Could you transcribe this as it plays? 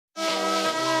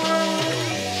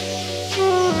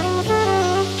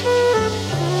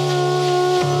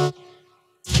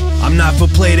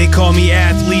FIFA play, they call me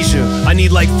athleisure. I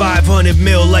need like 500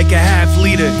 mil, like a half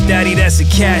liter. Daddy, that's a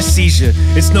cash seizure.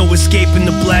 It's no escaping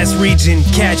the blast region.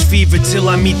 Catch fever till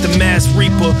I meet the mass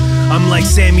reaper. I'm like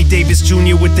Sammy Davis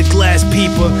Jr. with the glass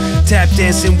peeper. Tap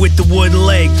dancing with the wooden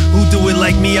leg. Who do it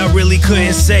like me, I really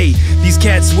couldn't say. These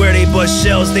cats swear they bust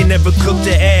shells, they never cooked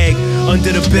an egg.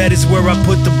 Under the bed is where I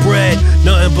put the bread.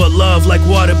 Nothing but love like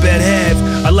Waterbed Hev.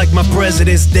 I like my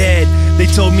presidents dead. They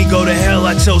told me go to hell,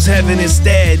 I chose heaven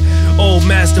instead. Old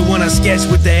master when I sketch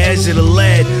with the edge of the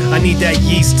lead. I need that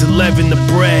yeast to leaven the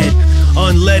bread.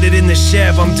 Unleaded in the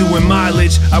Chev, I'm doing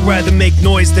mileage. I'd rather make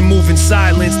noise than move in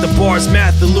silence. The bar's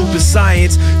math, the loop is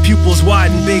science. Pupils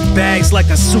wide in big bags like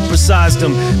I supersized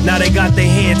them. Now they got their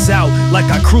hands out like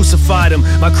I crucified them.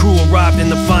 My crew arrived in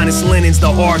the finest linens, the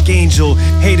archangel.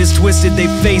 Haters twisted they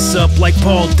face up like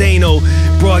Paul Dano.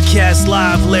 Broadcast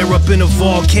live, lair up in a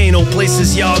volcano.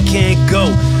 Places y'all can't go,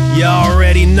 y'all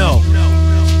already know.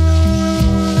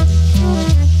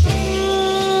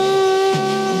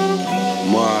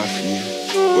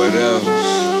 What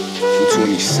else?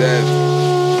 27.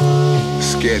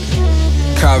 Let's get it.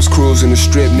 Cops cruising the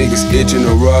strip, niggas itching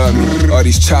to rob me. All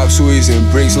these chop sueys and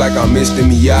bricks like I'm Mr.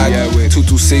 Miyagi.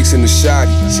 226 in the shotty,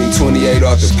 seen 28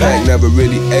 off the pack. Never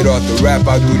really ate off the rap,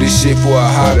 I do this shit for a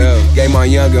hobby. Gave my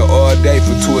youngin' all day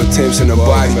for 2 attempts in the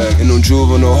body. In them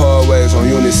juvenile hallways on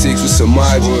Unit 6 with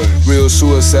Samaji. Real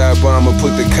suicide bomber,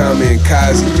 put the comma in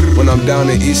Kazi. When I'm down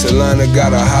in East Atlanta,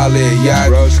 gotta holler at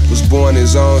Yachty. Was born in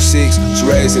Zone 6, was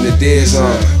raised in the dead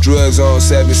zone. Drugs on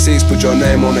 7-6, put your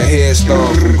name on the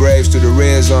headstone. From graves to the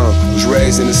red zone, was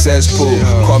raised in a cesspool.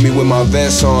 Caught me with my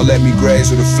vest on, let me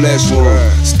graze with a flesh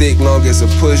wound. Stick long as a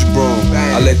push broom,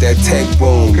 I let that tech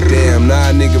boom. Damn, now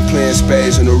a nigga playing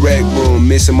spades in the rec room.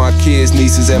 Missing my kids,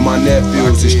 nieces, and my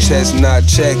nephews. It's chestnut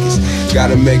checkers.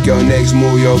 Gotta make your next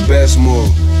move your best move.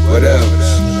 What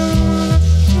else?